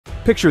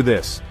Picture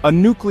this, a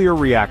nuclear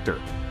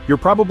reactor. You're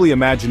probably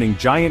imagining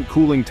giant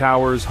cooling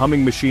towers,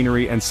 humming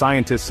machinery, and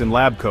scientists in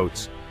lab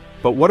coats.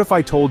 But what if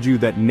I told you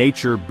that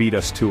nature beat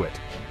us to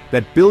it?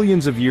 That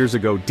billions of years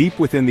ago, deep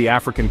within the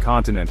African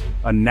continent,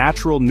 a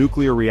natural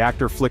nuclear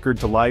reactor flickered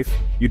to life?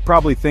 You'd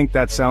probably think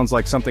that sounds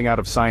like something out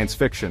of science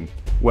fiction.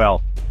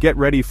 Well, get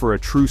ready for a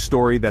true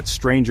story that's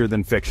stranger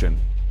than fiction.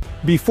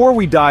 Before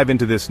we dive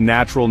into this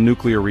natural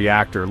nuclear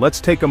reactor, let's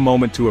take a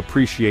moment to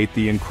appreciate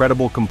the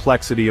incredible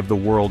complexity of the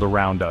world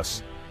around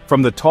us.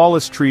 From the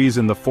tallest trees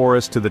in the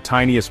forest to the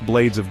tiniest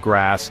blades of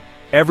grass,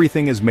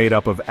 everything is made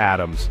up of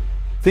atoms.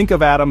 Think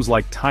of atoms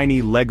like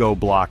tiny Lego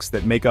blocks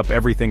that make up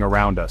everything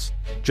around us.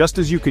 Just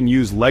as you can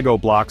use Lego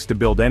blocks to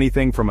build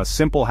anything from a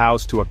simple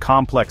house to a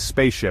complex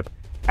spaceship,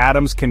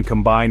 atoms can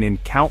combine in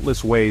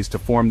countless ways to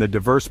form the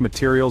diverse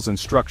materials and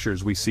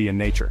structures we see in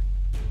nature.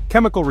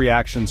 Chemical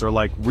reactions are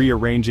like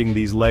rearranging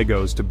these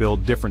Legos to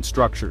build different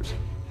structures.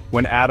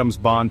 When atoms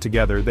bond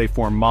together, they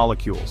form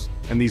molecules,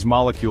 and these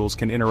molecules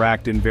can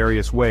interact in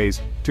various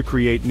ways to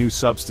create new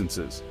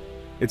substances.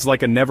 It's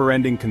like a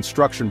never-ending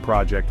construction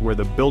project where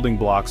the building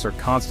blocks are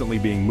constantly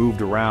being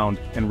moved around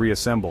and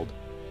reassembled.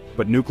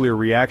 But nuclear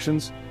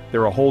reactions,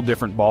 they're a whole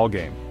different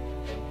ballgame.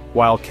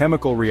 While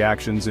chemical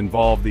reactions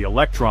involve the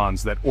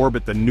electrons that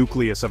orbit the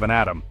nucleus of an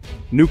atom,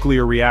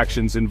 nuclear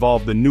reactions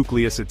involve the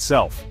nucleus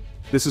itself.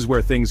 This is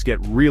where things get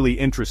really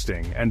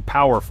interesting and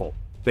powerful.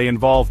 They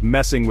involve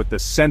messing with the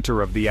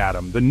center of the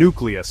atom, the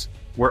nucleus,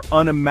 where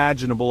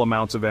unimaginable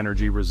amounts of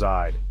energy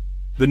reside.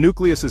 The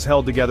nucleus is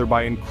held together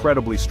by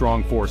incredibly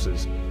strong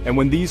forces, and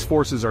when these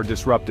forces are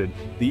disrupted,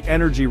 the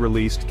energy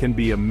released can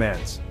be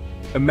immense.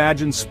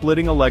 Imagine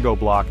splitting a Lego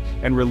block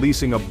and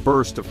releasing a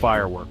burst of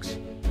fireworks.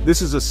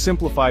 This is a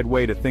simplified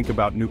way to think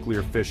about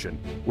nuclear fission,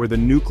 where the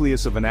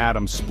nucleus of an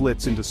atom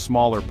splits into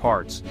smaller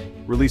parts,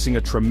 releasing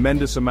a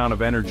tremendous amount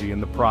of energy in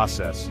the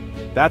process.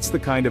 That's the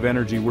kind of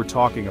energy we're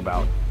talking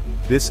about.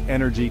 This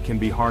energy can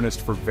be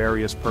harnessed for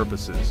various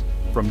purposes,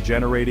 from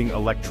generating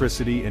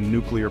electricity in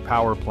nuclear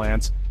power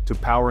plants to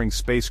powering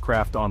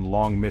spacecraft on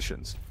long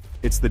missions.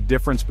 It's the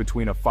difference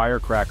between a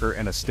firecracker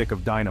and a stick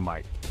of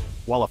dynamite.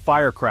 While a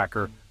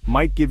firecracker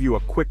might give you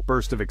a quick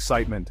burst of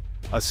excitement,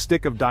 a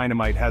stick of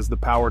dynamite has the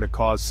power to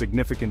cause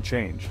significant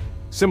change.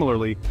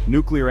 Similarly,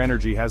 nuclear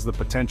energy has the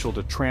potential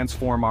to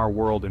transform our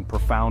world in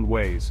profound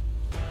ways.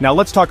 Now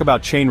let's talk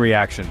about chain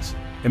reactions.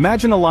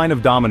 Imagine a line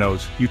of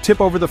dominoes, you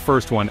tip over the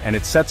first one and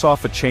it sets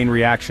off a chain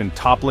reaction,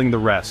 toppling the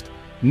rest.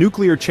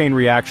 Nuclear chain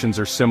reactions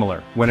are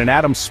similar. When an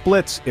atom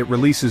splits, it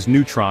releases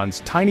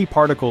neutrons, tiny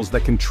particles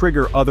that can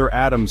trigger other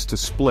atoms to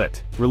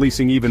split,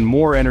 releasing even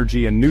more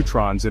energy and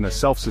neutrons in a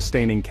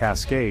self-sustaining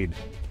cascade.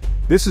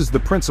 This is the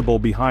principle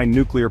behind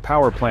nuclear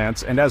power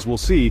plants and, as we'll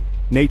see,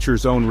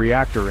 nature's own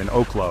reactor in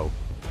Oaklo.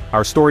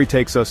 Our story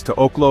takes us to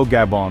Oaklo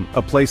Gabon,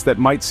 a place that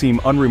might seem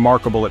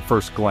unremarkable at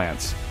first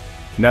glance.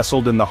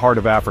 Nestled in the heart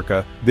of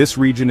Africa, this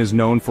region is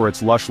known for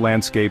its lush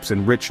landscapes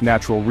and rich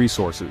natural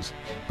resources.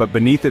 But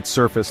beneath its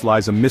surface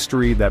lies a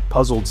mystery that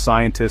puzzled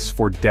scientists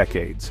for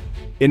decades.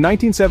 In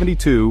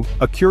 1972,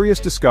 a curious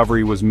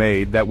discovery was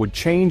made that would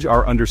change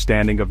our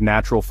understanding of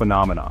natural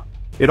phenomena.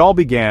 It all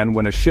began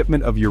when a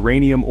shipment of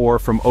uranium ore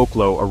from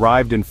Oaklo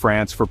arrived in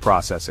France for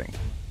processing.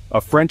 A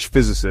French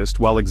physicist,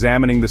 while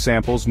examining the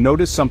samples,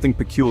 noticed something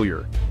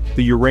peculiar.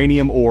 The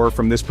uranium ore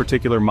from this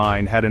particular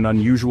mine had an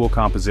unusual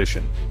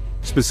composition.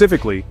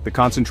 Specifically, the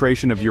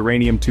concentration of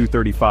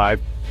uranium-235,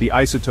 the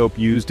isotope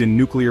used in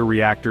nuclear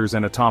reactors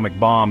and atomic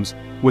bombs,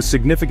 was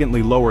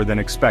significantly lower than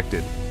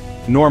expected.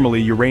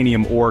 Normally,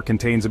 uranium ore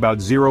contains about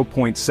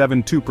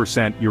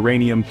 0.72%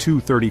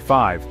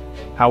 uranium-235.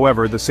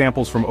 However, the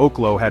samples from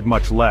Oaklo had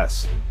much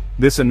less.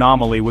 This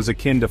anomaly was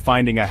akin to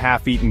finding a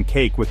half-eaten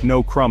cake with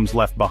no crumbs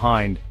left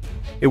behind.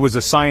 It was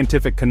a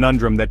scientific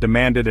conundrum that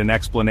demanded an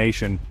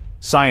explanation.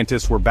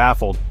 Scientists were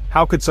baffled.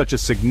 How could such a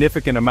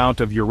significant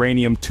amount of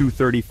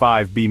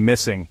uranium-235 be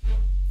missing?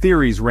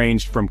 Theories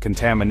ranged from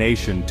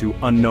contamination to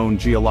unknown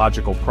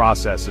geological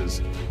processes.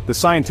 The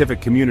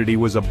scientific community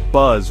was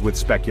abuzz with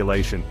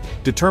speculation.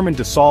 Determined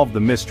to solve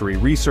the mystery,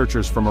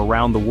 researchers from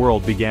around the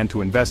world began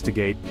to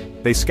investigate.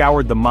 They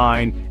scoured the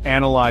mine,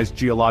 analyzed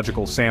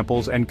geological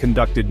samples, and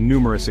conducted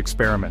numerous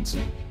experiments.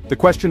 The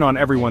question on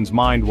everyone's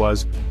mind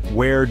was,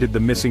 where did the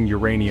missing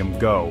uranium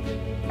go?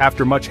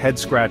 After much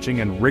head-scratching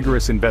and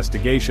rigorous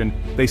investigation,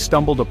 they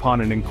stumbled upon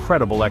an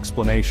incredible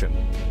explanation.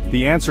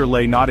 The answer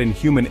lay not in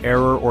human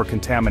error or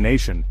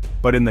contamination,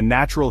 but in the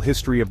natural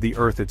history of the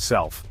Earth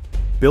itself.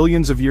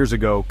 Billions of years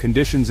ago,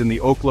 conditions in the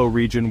Oaklo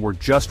region were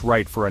just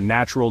right for a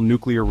natural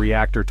nuclear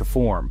reactor to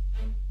form.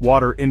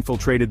 Water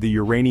infiltrated the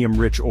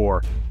uranium-rich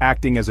ore,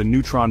 acting as a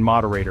neutron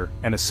moderator,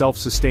 and a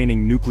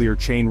self-sustaining nuclear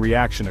chain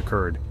reaction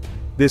occurred.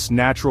 This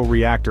natural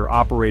reactor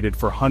operated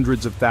for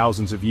hundreds of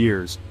thousands of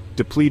years,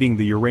 depleting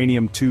the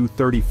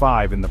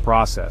uranium-235 in the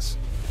process.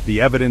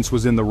 The evidence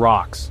was in the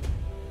rocks.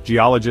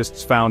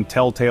 Geologists found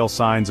telltale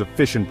signs of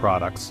fission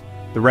products,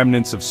 the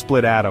remnants of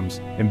split atoms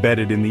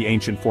embedded in the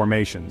ancient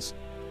formations.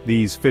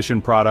 These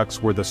fission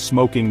products were the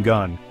smoking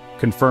gun,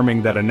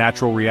 confirming that a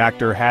natural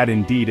reactor had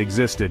indeed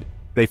existed,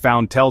 They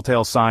found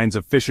telltale signs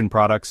of fission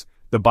products,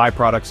 the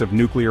byproducts of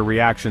nuclear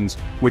reactions,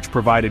 which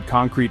provided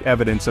concrete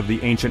evidence of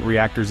the ancient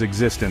reactor's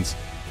existence,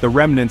 the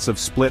remnants of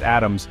split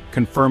atoms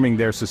confirming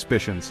their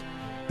suspicions.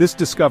 This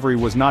discovery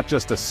was not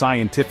just a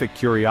scientific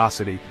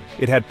curiosity,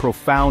 it had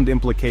profound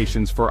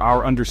implications for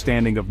our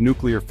understanding of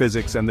nuclear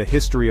physics and the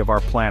history of our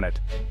planet.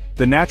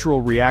 The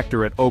natural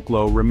reactor at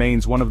Oaklo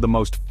remains one of the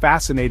most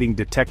fascinating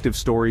detective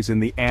stories in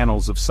the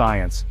annals of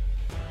science.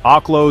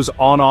 Oaklo's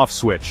on-off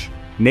switch,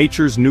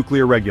 nature's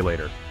nuclear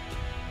regulator.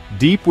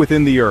 Deep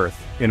within the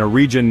Earth, in a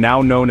region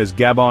now known as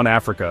Gabon,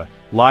 Africa,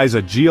 lies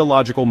a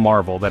geological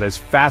marvel that has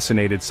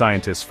fascinated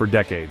scientists for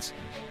decades.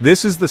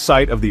 This is the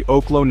site of the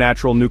Oaklo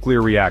Natural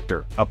Nuclear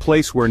Reactor, a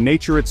place where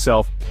nature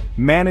itself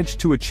managed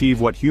to achieve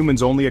what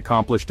humans only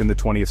accomplished in the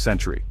 20th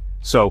century.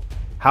 So,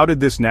 how did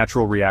this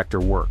natural reactor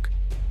work?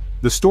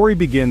 The story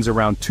begins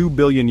around 2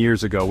 billion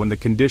years ago when the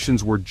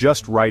conditions were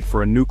just right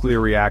for a nuclear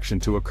reaction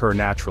to occur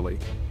naturally.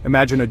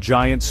 Imagine a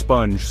giant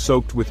sponge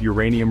soaked with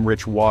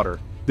uranium-rich water.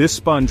 This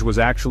sponge was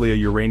actually a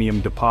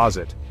uranium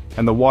deposit,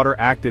 and the water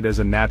acted as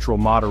a natural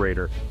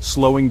moderator,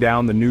 slowing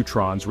down the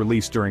neutrons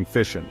released during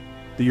fission.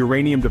 The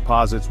uranium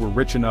deposits were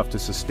rich enough to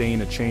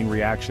sustain a chain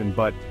reaction,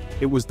 but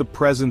it was the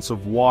presence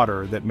of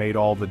water that made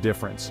all the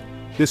difference.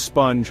 This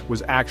sponge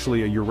was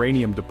actually a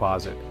uranium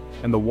deposit,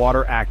 and the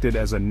water acted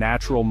as a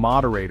natural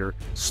moderator,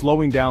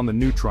 slowing down the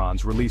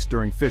neutrons released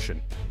during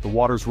fission. The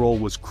water's role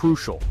was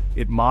crucial.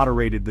 It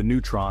moderated the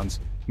neutrons,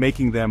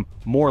 making them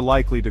more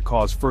likely to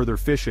cause further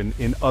fission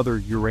in other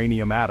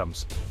uranium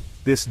atoms.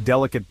 This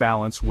delicate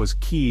balance was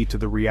key to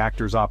the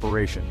reactor's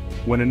operation.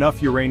 When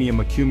enough uranium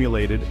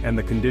accumulated and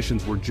the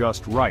conditions were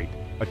just right,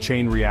 a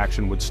chain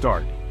reaction would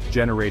start,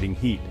 generating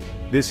heat.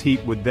 This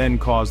heat would then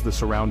cause the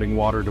surrounding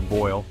water to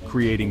boil,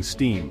 creating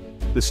steam.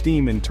 The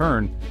steam, in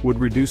turn, would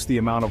reduce the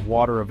amount of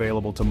water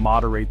available to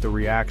moderate the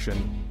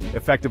reaction,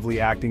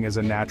 effectively acting as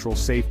a natural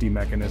safety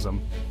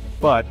mechanism.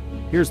 But,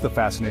 here's the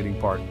fascinating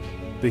part.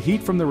 The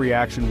heat from the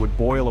reaction would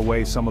boil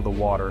away some of the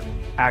water,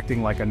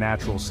 acting like a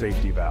natural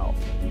safety valve.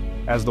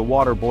 As the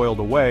water boiled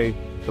away,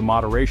 the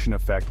moderation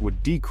effect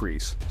would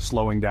decrease,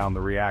 slowing down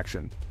the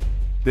reaction.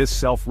 This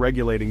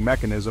self-regulating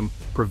mechanism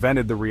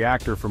prevented the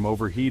reactor from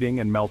overheating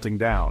and melting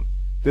down.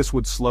 This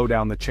would slow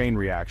down the chain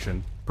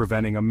reaction,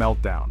 preventing a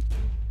meltdown.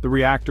 The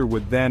reactor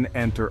would then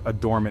enter a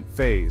dormant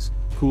phase,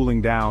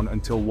 cooling down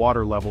until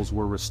water levels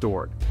were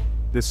restored.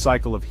 This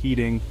cycle of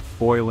heating,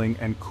 boiling,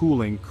 and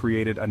cooling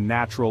created a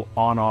natural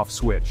on-off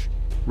switch,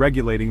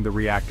 regulating the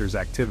reactor's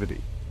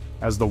activity.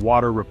 As the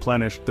water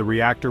replenished, the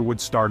reactor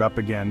would start up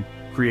again,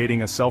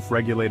 creating a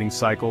self-regulating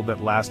cycle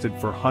that lasted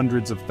for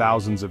hundreds of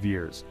thousands of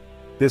years.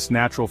 This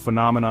natural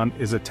phenomenon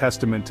is a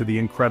testament to the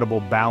incredible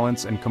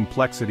balance and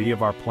complexity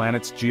of our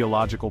planet's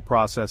geological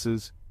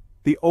processes.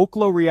 The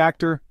Oaklo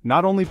reactor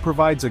not only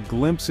provides a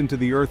glimpse into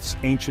the Earth's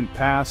ancient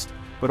past,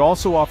 but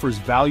also offers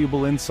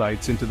valuable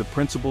insights into the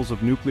principles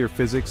of nuclear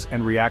physics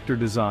and reactor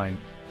design.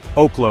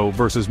 Oaklo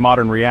versus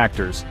modern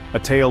reactors, a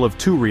tale of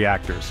two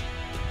reactors.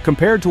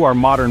 Compared to our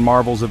modern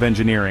marvels of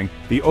engineering,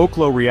 the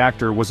Oaklo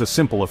reactor was a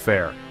simple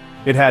affair.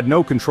 It had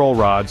no control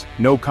rods,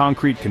 no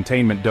concrete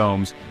containment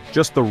domes,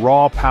 just the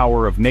raw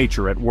power of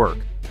nature at work.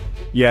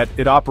 Yet,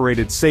 it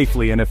operated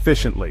safely and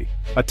efficiently,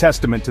 a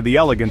testament to the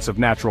elegance of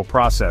natural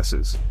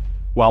processes.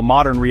 While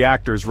modern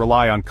reactors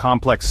rely on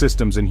complex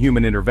systems and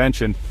human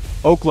intervention,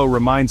 Oaklo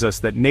reminds us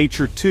that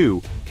nature,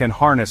 too, can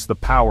harness the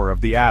power of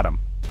the atom.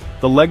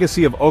 The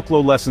legacy of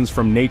Oaklo lessons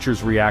from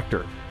nature's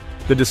reactor.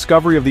 The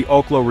discovery of the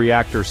Oaklo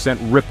reactor sent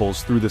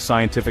ripples through the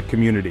scientific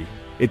community.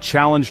 It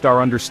challenged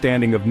our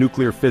understanding of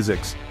nuclear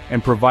physics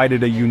and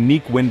provided a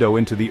unique window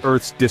into the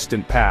Earth's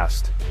distant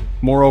past.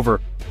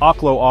 Moreover,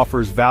 Oaklo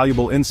offers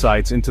valuable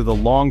insights into the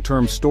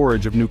long-term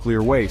storage of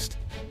nuclear waste.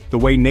 The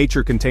way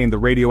nature contained the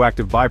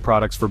radioactive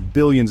byproducts for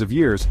billions of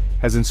years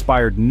has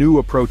inspired new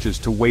approaches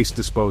to waste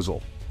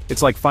disposal.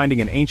 It's like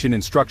finding an ancient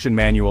instruction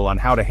manual on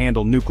how to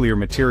handle nuclear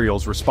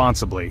materials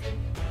responsibly.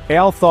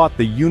 Al thought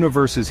the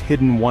universe's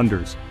hidden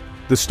wonders.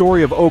 The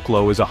story of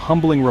Oaklo is a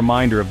humbling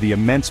reminder of the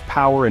immense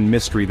power and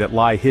mystery that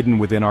lie hidden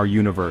within our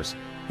universe.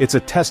 It's a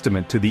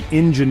testament to the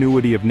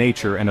ingenuity of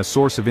nature and a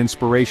source of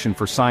inspiration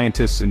for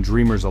scientists and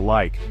dreamers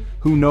alike.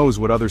 Who knows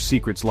what other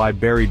secrets lie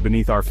buried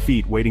beneath our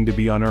feet waiting to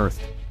be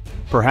unearthed?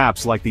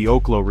 Perhaps, like the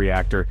Oaklo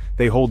reactor,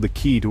 they hold the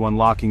key to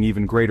unlocking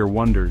even greater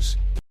wonders.